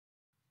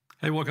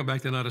Hey, welcome back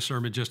to Not a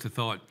Sermon, Just a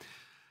Thought.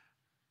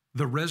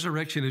 The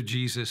resurrection of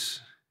Jesus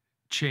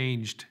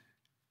changed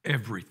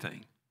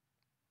everything.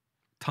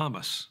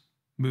 Thomas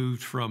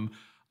moved from,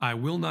 I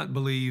will not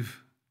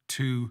believe,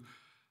 to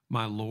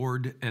my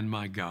Lord and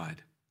my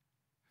God.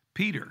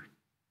 Peter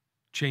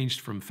changed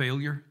from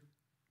failure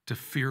to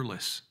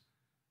fearless.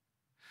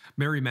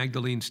 Mary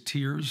Magdalene's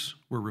tears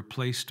were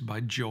replaced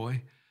by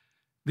joy.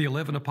 The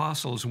 11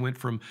 apostles went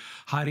from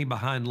hiding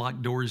behind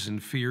locked doors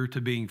in fear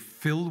to being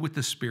filled with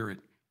the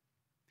Spirit.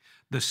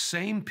 The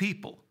same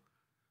people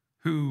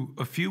who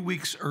a few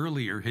weeks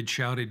earlier had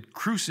shouted,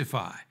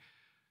 "Crucify,"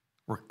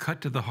 were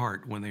cut to the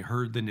heart when they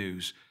heard the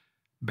news,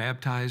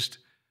 baptized,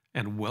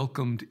 and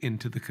welcomed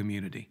into the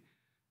community.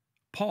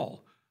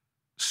 Paul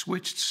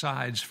switched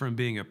sides from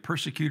being a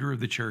persecutor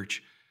of the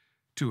church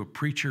to a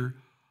preacher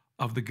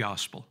of the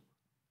gospel.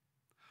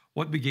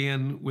 What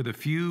began with a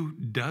few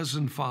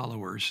dozen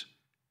followers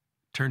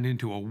turned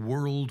into a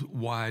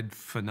worldwide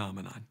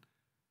phenomenon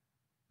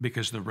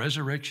because the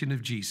resurrection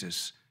of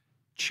Jesus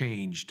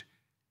changed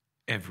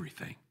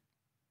everything.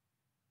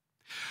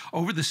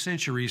 Over the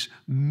centuries,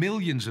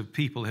 millions of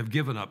people have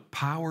given up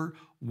power,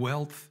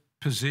 wealth,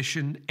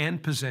 position,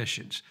 and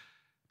possessions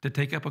to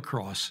take up a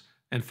cross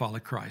and follow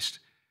Christ.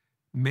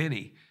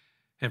 Many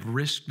have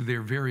risked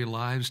their very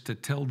lives to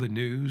tell the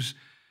news,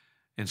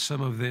 and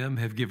some of them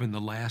have given the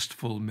last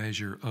full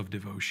measure of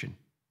devotion.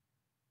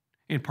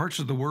 In parts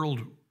of the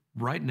world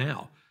right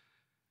now,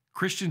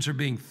 Christians are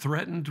being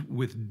threatened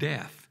with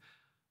death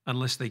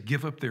unless they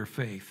give up their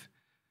faith,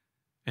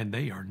 and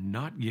they are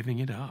not giving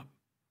it up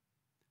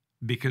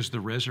because the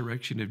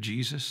resurrection of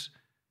Jesus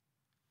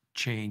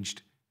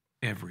changed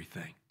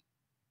everything.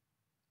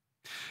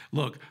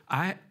 Look,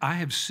 I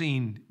have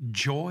seen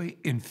joy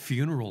in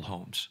funeral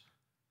homes,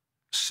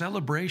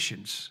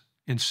 celebrations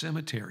in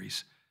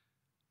cemeteries,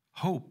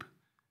 hope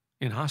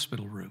in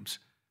hospital rooms,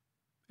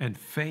 and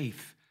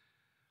faith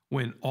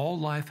when all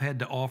life had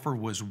to offer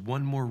was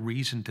one more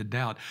reason to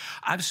doubt.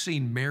 I've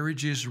seen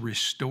marriages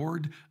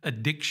restored,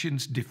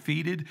 addictions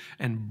defeated,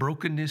 and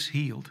brokenness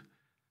healed.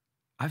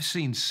 I've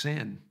seen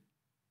sin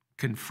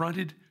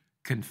confronted,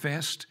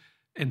 confessed,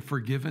 and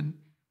forgiven,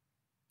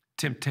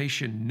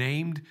 temptation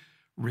named,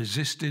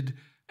 resisted,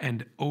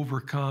 and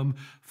overcome,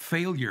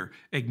 failure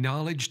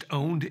acknowledged,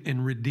 owned,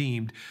 and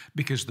redeemed,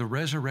 because the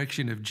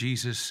resurrection of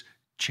Jesus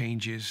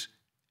changes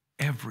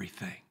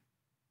everything.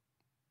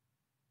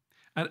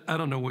 I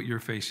don't know what you're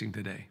facing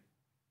today.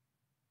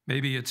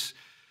 Maybe it's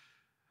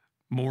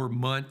more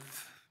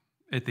month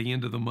at the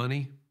end of the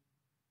money,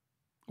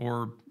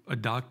 or a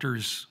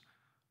doctor's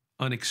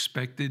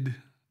unexpected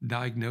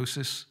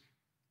diagnosis,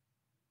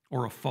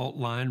 or a fault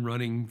line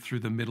running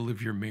through the middle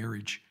of your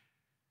marriage.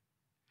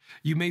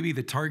 You may be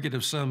the target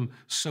of some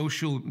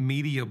social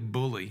media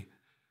bully,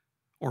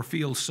 or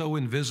feel so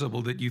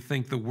invisible that you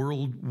think the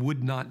world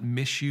would not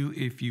miss you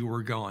if you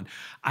were gone.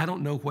 I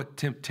don't know what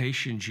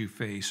temptations you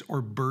face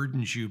or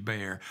burdens you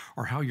bear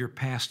or how your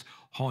past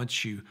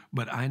haunts you,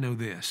 but I know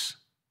this: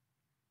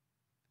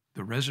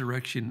 the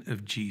resurrection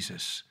of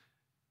Jesus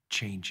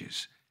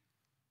changes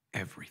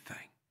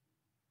everything.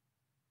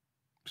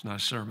 It's not a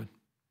sermon,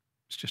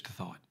 it's just a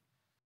thought.